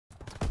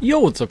Yo,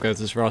 what's up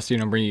guys, it's Frosty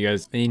and I'm bringing you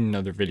guys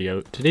another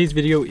video. Today's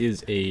video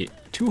is a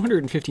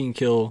 215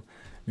 kill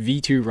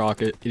V2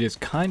 rocket. It is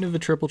kind of a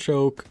triple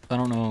choke, I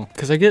don't know,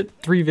 because I get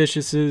 3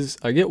 Viciouses,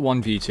 I get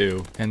 1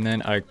 V2, and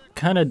then I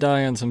kind of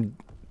die on some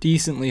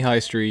decently high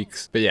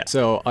streaks. But yeah,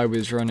 so I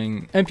was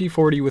running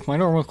MP40 with my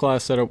normal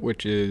class setup,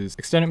 which is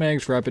Extended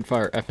Mags, Rapid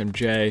Fire,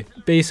 FMJ.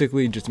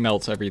 Basically just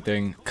melts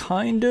everything.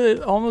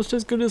 Kinda almost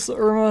as good as the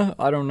Irma,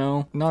 I don't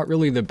know. Not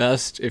really the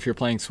best if you're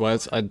playing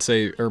sweats. I'd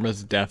say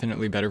Irma's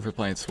definitely better for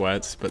playing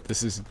sweats, but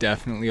this is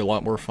definitely a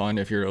lot more fun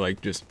if you're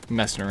like just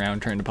messing around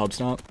trying to pub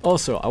stomp.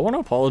 Also, I want to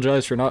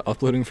apologize for not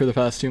uploading for the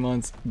past 2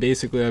 months.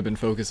 Basically, I've been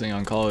focusing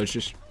on college,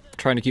 just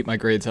trying to keep my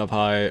grades up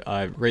high.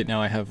 Right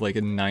now I have like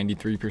a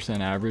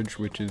 93% average,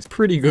 which is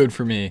pretty good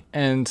for me.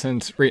 And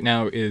since right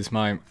now is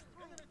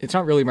it's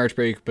not really March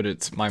break, but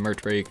it's my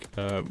March break.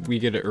 We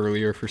get it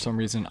earlier for some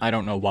reason. I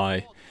don't know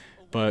why.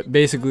 But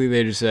basically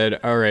they just said,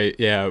 alright,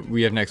 yeah,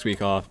 we have next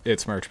week off.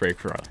 It's March break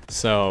for us.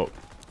 So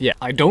yeah,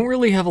 I don't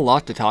really have a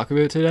lot to talk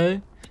about today.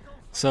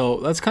 So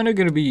that's kind of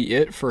going to be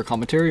it for a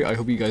commentary. I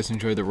hope you guys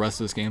enjoy the rest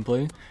of this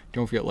gameplay.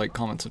 Don't forget to like,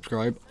 comment,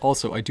 subscribe.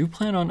 Also, I do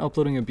plan on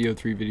uploading a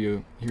BO3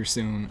 video here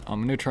soon. I'm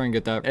going to try and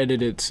get that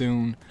edited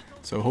soon.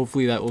 So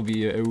hopefully that will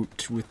be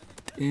out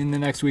within the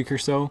next week or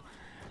so.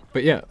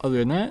 But yeah, other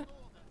than that,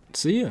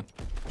 see ya.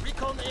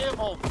 Recon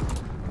airborne.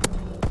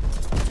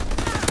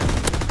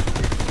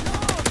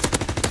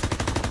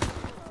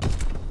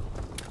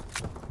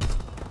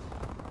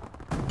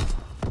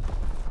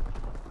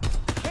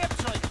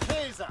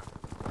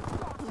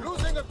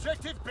 Losing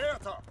objective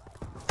Bertha.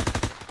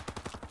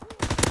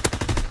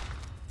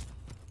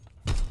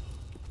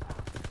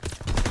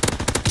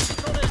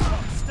 Recon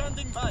aircraft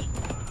standing by.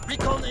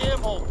 Recon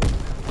airborne.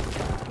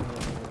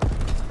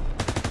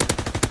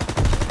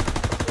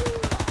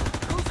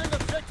 Losing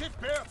objective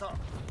Bertha.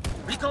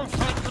 Recon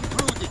fight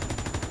concluded.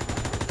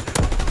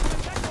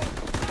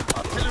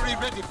 Artillery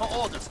ready for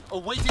orders.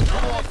 Awaiting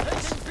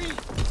coordinates.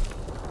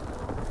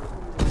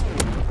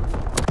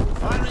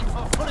 Firing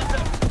for full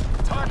effect.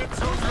 Target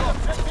zone locked.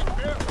 Objective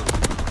Bertha.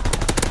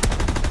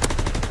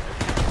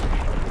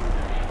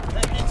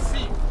 Taking C.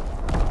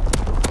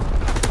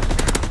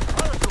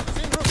 Paratroopers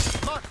en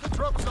route. Mark the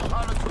drop zone.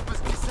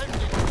 Paratroopers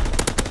descending.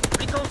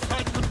 Recon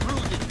fight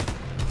concluded.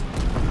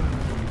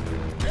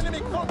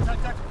 Enemy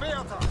contact at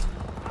Bertha.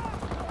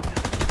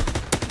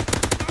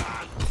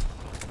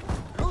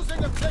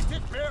 Losing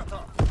objective Bertha.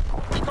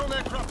 Recon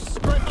aircraft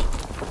scrambled.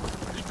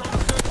 Recon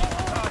searching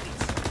for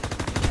targets.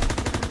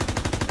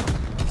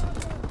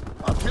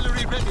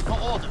 Artillery ready for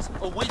orders,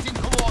 awaiting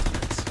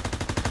coordinates.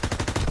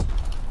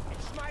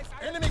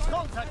 Enemy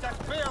contact at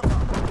Bertha.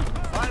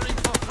 Firing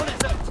for full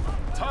effect.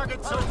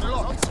 Target zone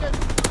locked.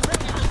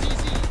 Ready to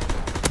DZ.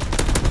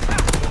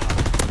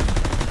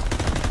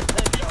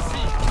 Taking C.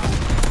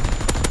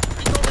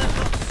 Recon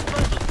aircraft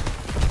scrambled.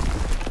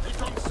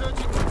 Recon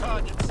searching for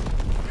targets.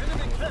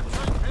 Enemy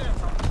capturing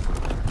Bertha.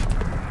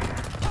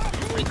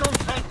 Recon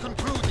fight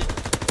concluded.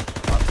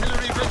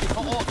 Artillery ready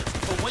for orders,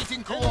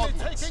 awaiting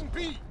coordinates. Enemy taking B.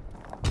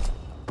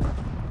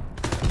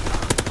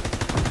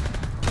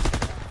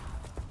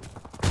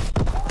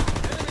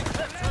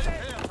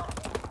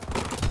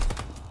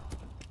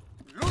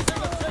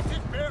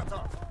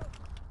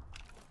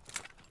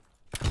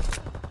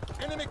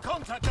 Enemy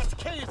contact at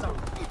Kaiser.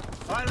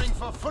 Firing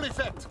for full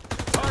effect.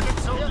 Target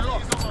zone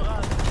locked.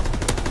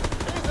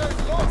 Kaiser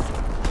is lost.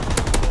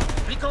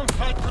 Recon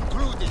fight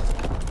concluded.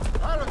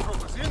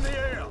 Paratroopers in the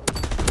air.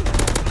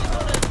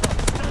 Recon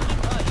aircraft standing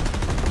by.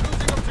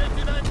 Losing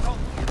objective Anton.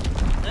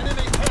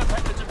 Enemy care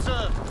package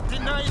observed.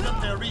 Deny them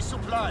their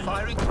resupply.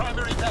 Firing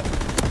primary weapon.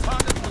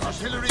 Target position.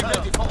 Artillery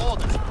ready for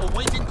orders.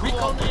 Awaiting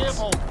recon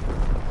airborne.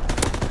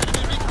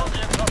 Enemy recon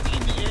aircraft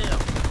in the air.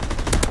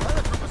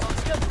 Paratroopers on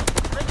schedule.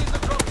 Ready the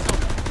drop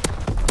zone.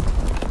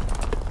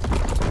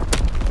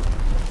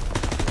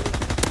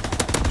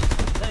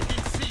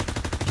 Taking C.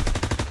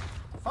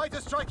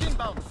 Fighter strike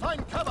inbound.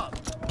 Find cover.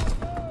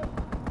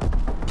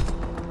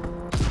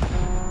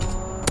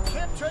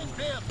 Capturing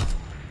Bertha.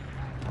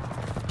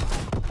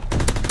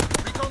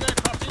 Recon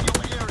aircraft in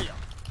your area.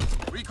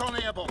 Recon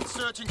airborne.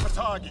 Searching for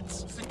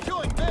targets.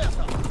 Securing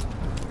Bertha.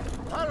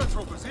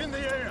 Paratroopers in the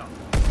air.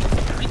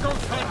 Recon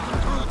fight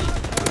concluded.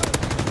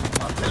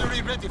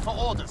 Artillery ready for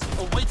orders.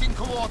 Awaiting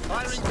coordinates.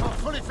 Firing for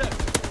full effect.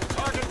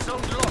 Target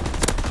zone locked.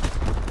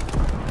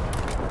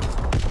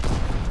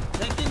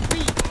 Taking B.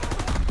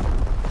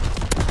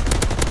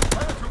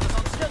 Paratroopers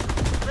on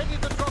schedule. Ready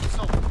the drop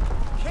zone.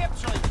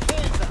 Capturing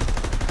Kaiser.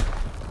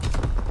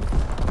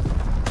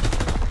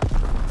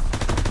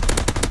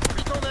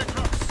 Recon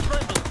aircraft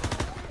scrambled.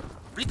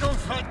 Recon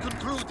fight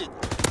concluded.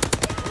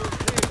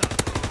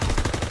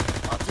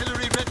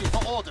 Artillery ready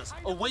for orders.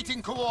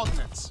 Awaiting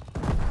coordinates.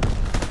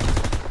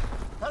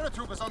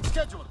 Paratroopers on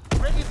schedule.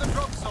 Ready the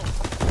drop zone.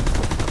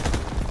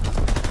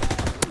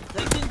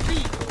 Taking B.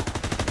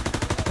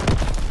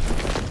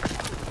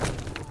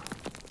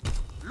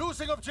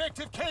 Losing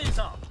objective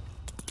Kaiser.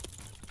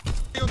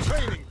 Your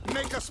training.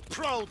 Make us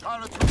proud.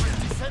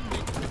 Paratroopers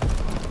descending.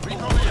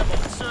 Recon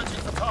airborne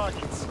searching for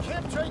targets.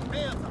 Capturing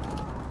Bertha.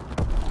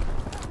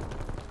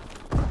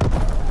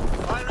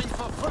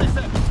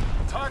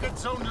 Target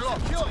zone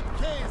locked. Secure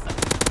case.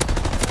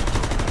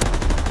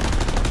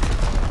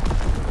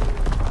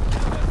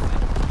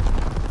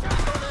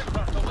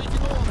 Aircraft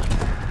awaiting order.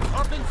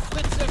 Dropping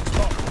Fritz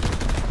X-bomb.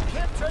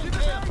 Capturing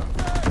air.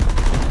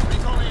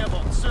 Recon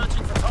airborne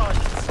searching for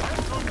targets.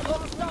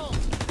 Locked down.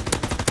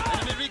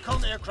 Enemy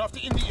recon aircraft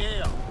in the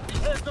air. We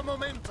have the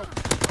momentum.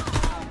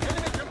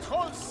 Enemy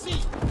control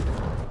C.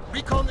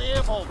 Recon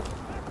airborne.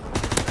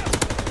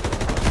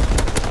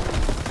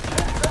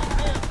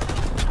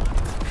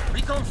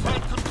 Recon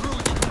flight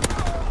concluded.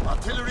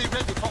 Artillery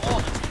ready for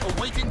orders.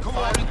 Awaiting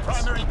coordinating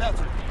primary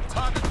battery.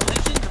 Target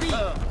position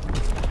confirmed.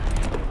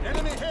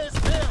 Enemy has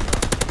air.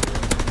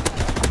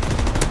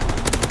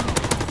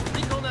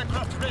 Recon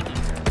aircraft ready.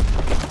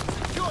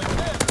 Secure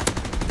air.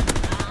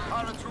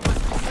 Paratroopers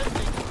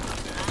descending.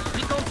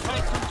 Recon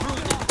flight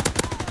concluded.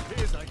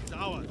 Here's like it's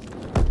ours.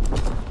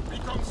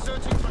 Recon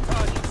searching for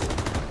targets.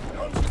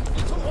 Launching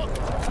V2-1.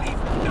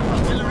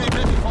 Artillery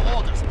ready for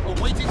orders.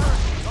 Awaiting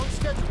on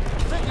schedule.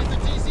 Ready to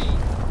GZ.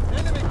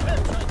 Enemy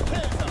capturing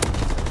Kansas.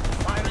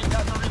 Firing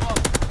battery 1.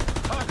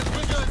 Target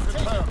visuals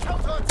confirmed.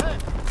 Counter-attack.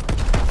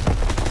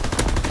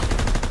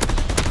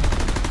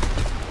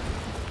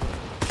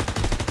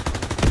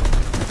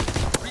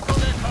 Recon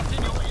aircraft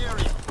in your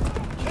area.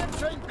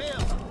 Capturing Bear.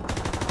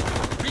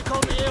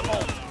 Recon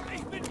airborne.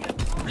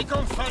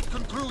 Recon flight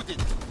concluded.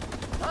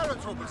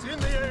 Paratroopers in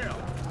the air.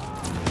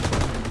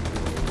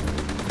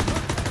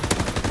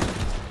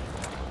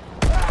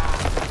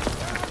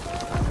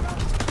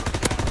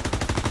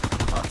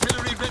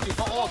 Artillery ready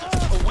for orders.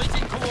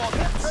 Awaiting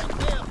coordinates.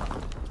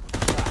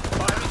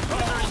 Firing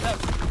primary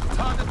battery.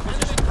 Target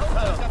position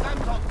confirmed.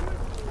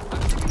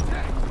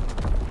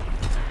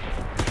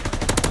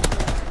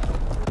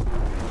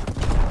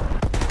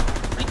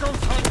 Recon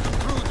flight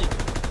concluded.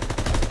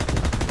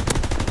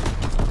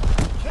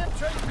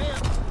 Capturing Bear.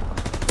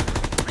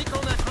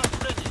 Recon aircraft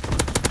ready.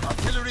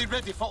 Artillery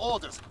ready for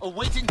orders.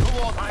 Awaiting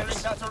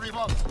coordinates. Firing battery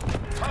 1.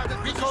 Target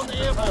recon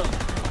airborne.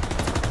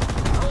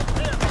 Road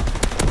Bear.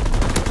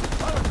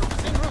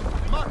 Paratroopers en route.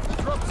 Mark the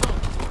drop zone.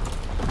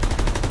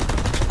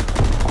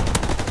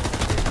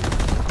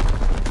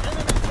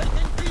 Enemy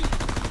taking B.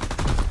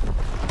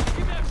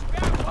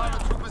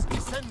 Paratroopers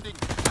descending.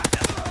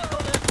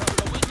 Recon aircraft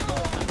awaiting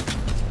orders.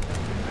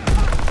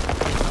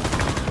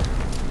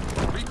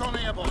 Recon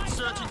airborne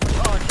searching for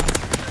targets.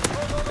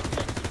 Control all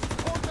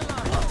objectives. Hold the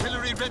line.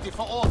 Artillery ready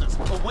for orders.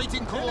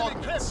 Awaiting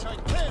coordinates.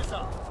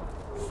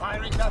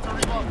 Firing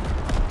battery 1.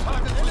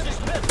 Target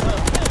position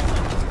confirmed.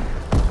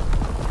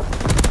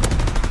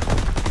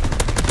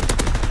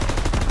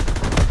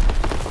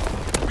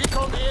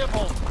 Recon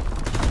airborne.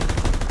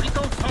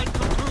 Recon flight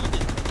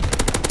concluded.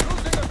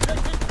 Losing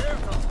objective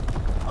aircraft.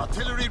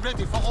 Artillery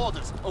ready for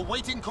orders.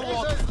 Awaiting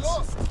coordinates.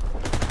 Lost.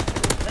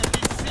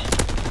 Taking C.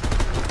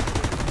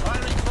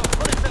 Firing for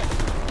full effect.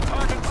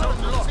 Target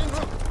zone locked. En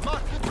route.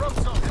 Mark the drop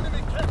zone.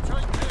 Enemy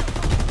capturing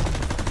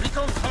aircraft.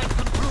 Recon flight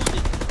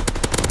concluded.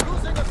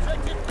 Losing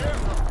objective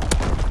aircraft.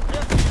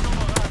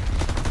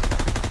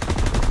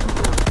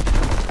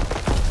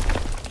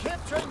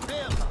 Capturing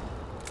aircraft.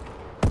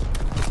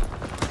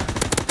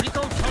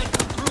 Recon flight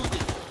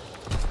concluded.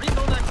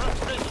 Recon aircraft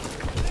ready.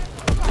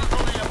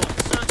 Recon airborne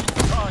searching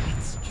for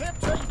targets.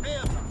 Capturing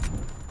aircraft.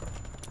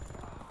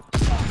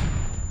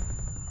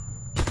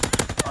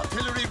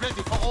 Artillery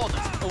ready for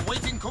orders.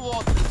 Awaiting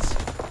coordinates.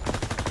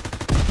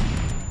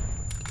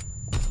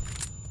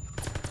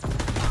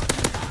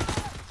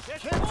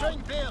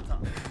 Capturing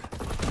aircraft.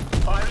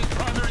 Firing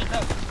primary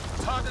battery.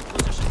 Target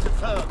position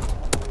confirmed.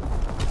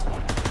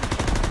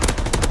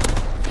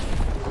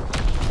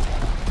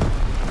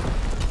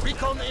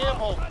 Recon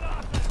airborne.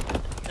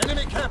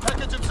 Enemy care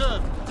package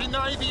observed.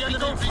 Deny the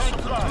enemy fight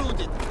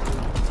concluded.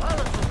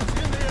 Paratroopers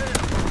in the air.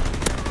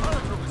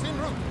 Paratroopers en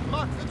route.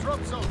 Mark the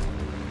drop zone.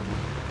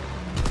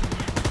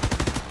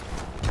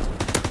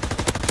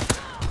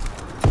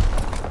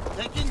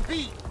 Taking B.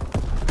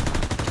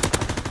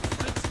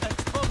 Fritz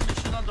X-bomb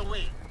mission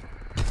underway.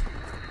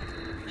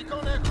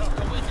 Recon aircraft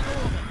awaiting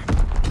order.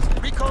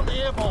 Recon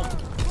airborne.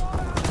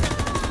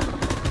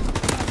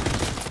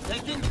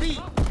 Taking B.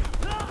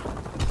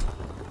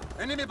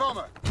 Enemy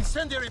bomber.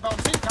 Incendiary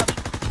bombs incoming.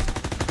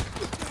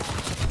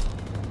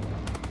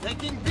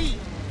 Taking B.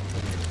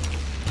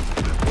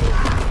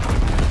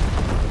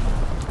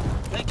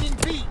 Taking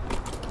B.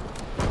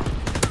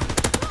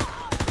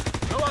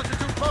 Low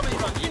altitude bombing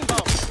run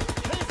inbound.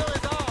 Taser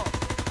is out.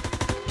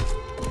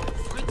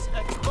 Fritz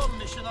X-bomb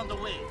mission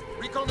underway.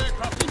 Recon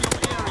aircraft in your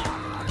area.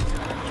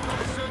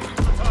 Recon searching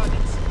for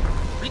targets.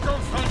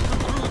 Recon flight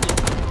concluded.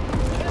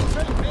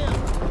 Capturing air.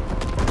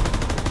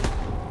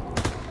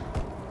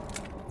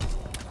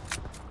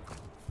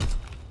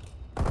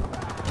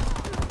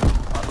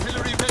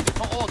 Artillery ready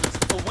for orders.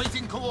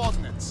 Awaiting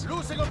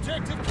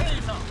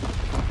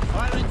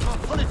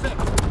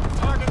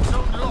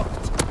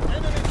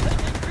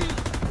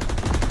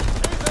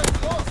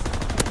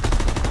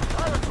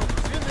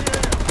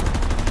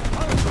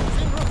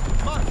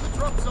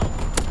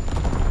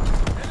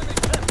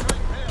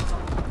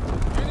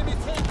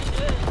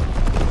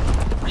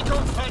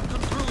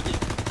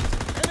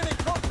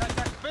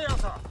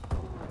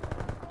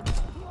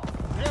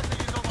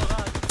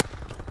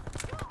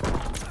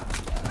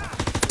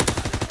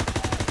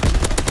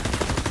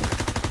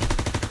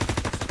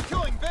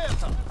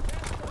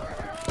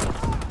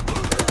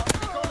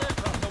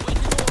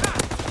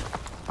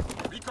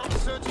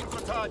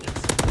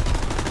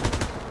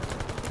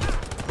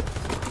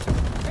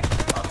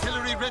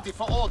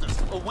for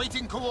orders.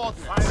 Awaiting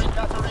coordinates. Firing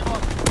battery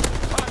 1.